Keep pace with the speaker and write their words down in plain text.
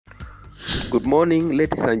Good morning,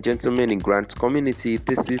 ladies and gentlemen in Grant community.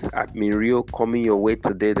 This is Admin Rio coming your way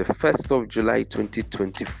today, the 1st of July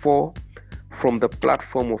 2024, from the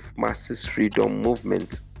platform of Masses Freedom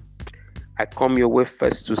Movement. I come your way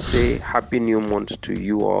first to say Happy New Month to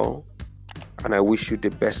you all, and I wish you the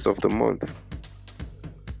best of the month.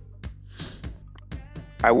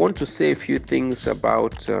 I want to say a few things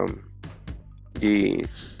about the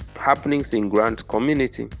happenings in Grant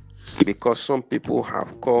community, because some people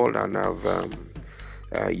have called and have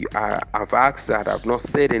asked that I've not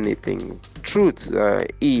said anything. Truth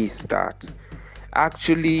is that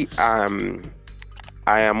actually I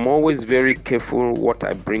am always very careful what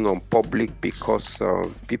I bring on public, because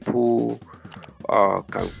people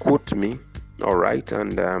can quote me, all right,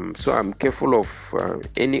 and so I'm careful of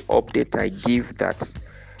any update I give that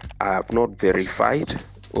I have not verified,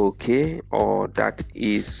 okay, or that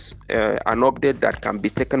is an update that can be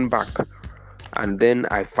taken back, and then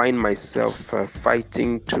I find myself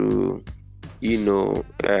fighting to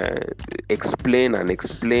explain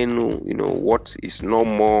what is no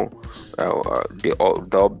more the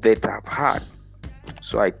update I've had.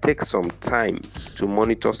 So I take some time to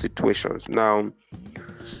monitor situations. Now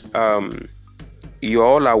you're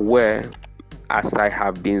all aware, as I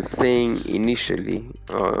have been saying initially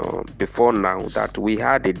before now, that we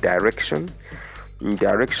had a direction.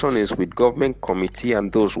 Direction is with government committee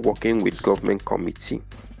and those working with government committee.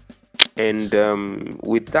 And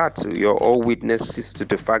with that, you're all witnesses to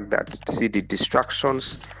the fact that, see, the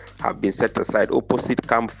distractions have been set aside. Opposite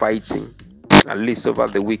camp fighting, at least over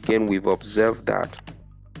the weekend, we've observed that.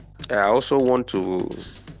 I also want to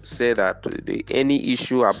say that any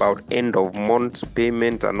issue about end of month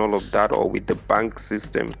payment and all of that, or with the bank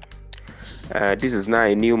system, this is now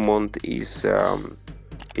a new month, is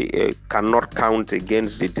cannot count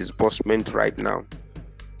against the disbursement right now.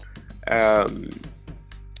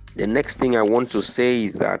 The next thing I want to say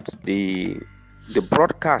is that the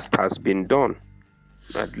broadcast has been done,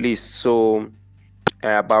 at least. So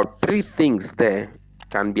about 3 things there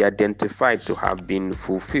can be identified to have been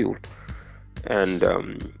fulfilled, and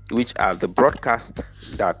which are the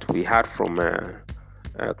broadcasts that we had from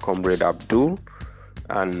Comrade Abdul,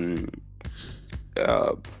 and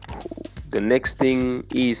the next thing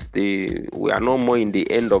is we are no more in the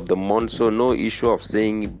end of the month, so no issue of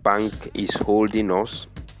saying bank is holding us.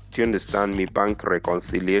 Do you understand me? Bank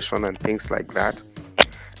reconciliation and things like that.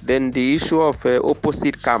 Then the issue of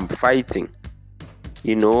opposite camp fighting.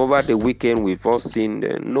 Over the weekend we've all seen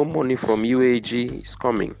no money from UAAG is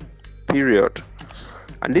coming, period.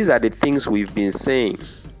 And these are the things we've been saying.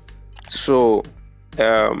 So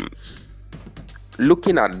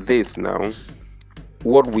looking at this now,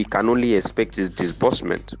 what we can only expect is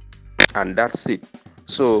disbursement, and that's it.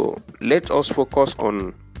 So let us focus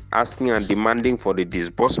on asking and demanding for the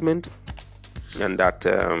disbursement, and that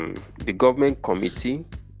the government committee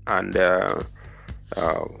and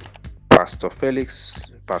Pastor Felix,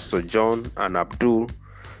 Pastor John, and Abdul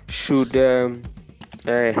should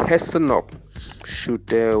hasten up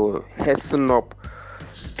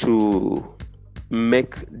to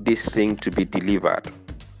make this thing to be delivered,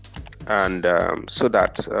 and so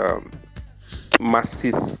that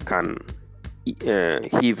masses can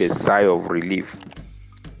heave a sigh of relief.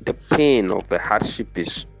 The pain of the hardship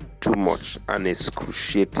is too much and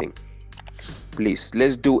excruciating. Please,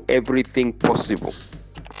 let's do everything possible.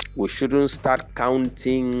 We shouldn't start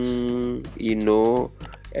counting,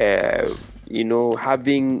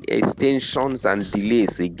 having extensions and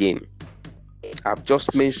delays again. I've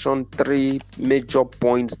just mentioned 3 major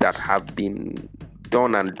points that have been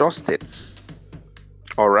done and dusted.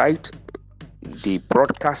 All right, the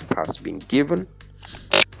broadcast has been given.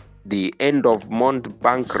 The end of month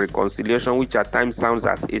bank reconciliation, which at times sounds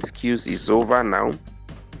as excuse, is over now.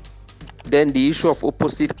 Then the issue of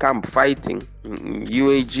opposite camp fighting,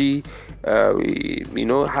 UAG,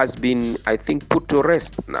 has been, I think, put to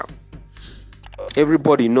rest now.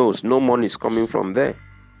 Everybody knows no money is coming from there.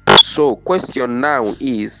 So question now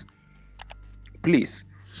is, please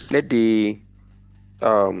let the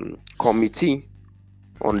committee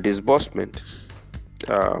on disbursement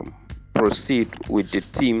proceed with the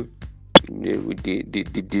team, with the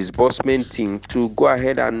disbursement team, to go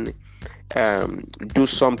ahead and do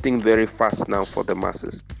something very fast now for the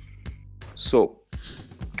masses. So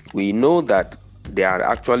we know that they are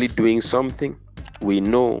actually doing something. We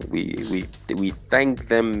know, we thank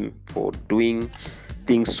them for doing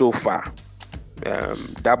things so far.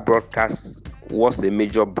 That broadcast was a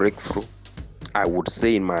major breakthrough, I would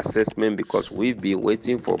say, in my assessment, because we've been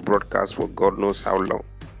waiting for broadcasts for God knows how long.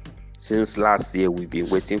 Since last year we've been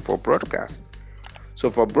waiting for broadcasts. So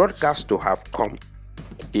for broadcasts to have come,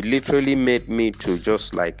 It literally made me to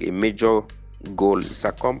just like a major goal is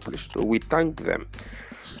accomplished. So we thank them.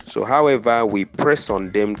 So however, we press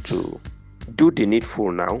on them to do the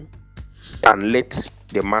needful now and let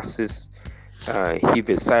the masses heave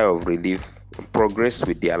a sigh of relief and progress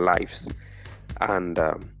with their lives. And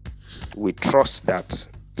we trust that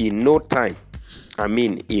in no time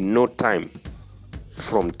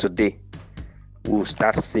from today, we'll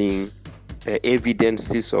start seeing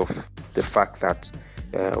evidences of the fact that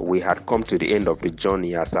we had come to the end of the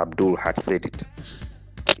journey, as Abdul had said it.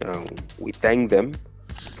 We thank them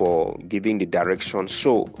for giving the direction.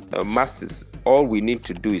 So masses, all we need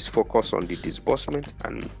to do is focus on the disbursement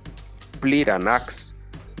and plead and ask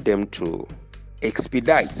them to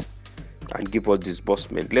expedite and give us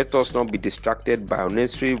disbursement. Let us not be distracted by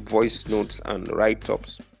unnecessary voice notes and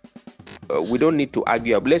write-ups. We don't need to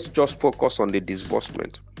argue. Let's just focus on the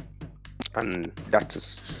disbursement, and that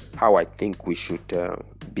is how I think we should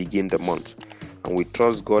begin the month. And we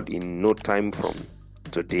trust God in no time from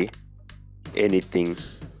today anything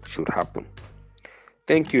should happen.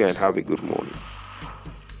 Thank you and have a good morning.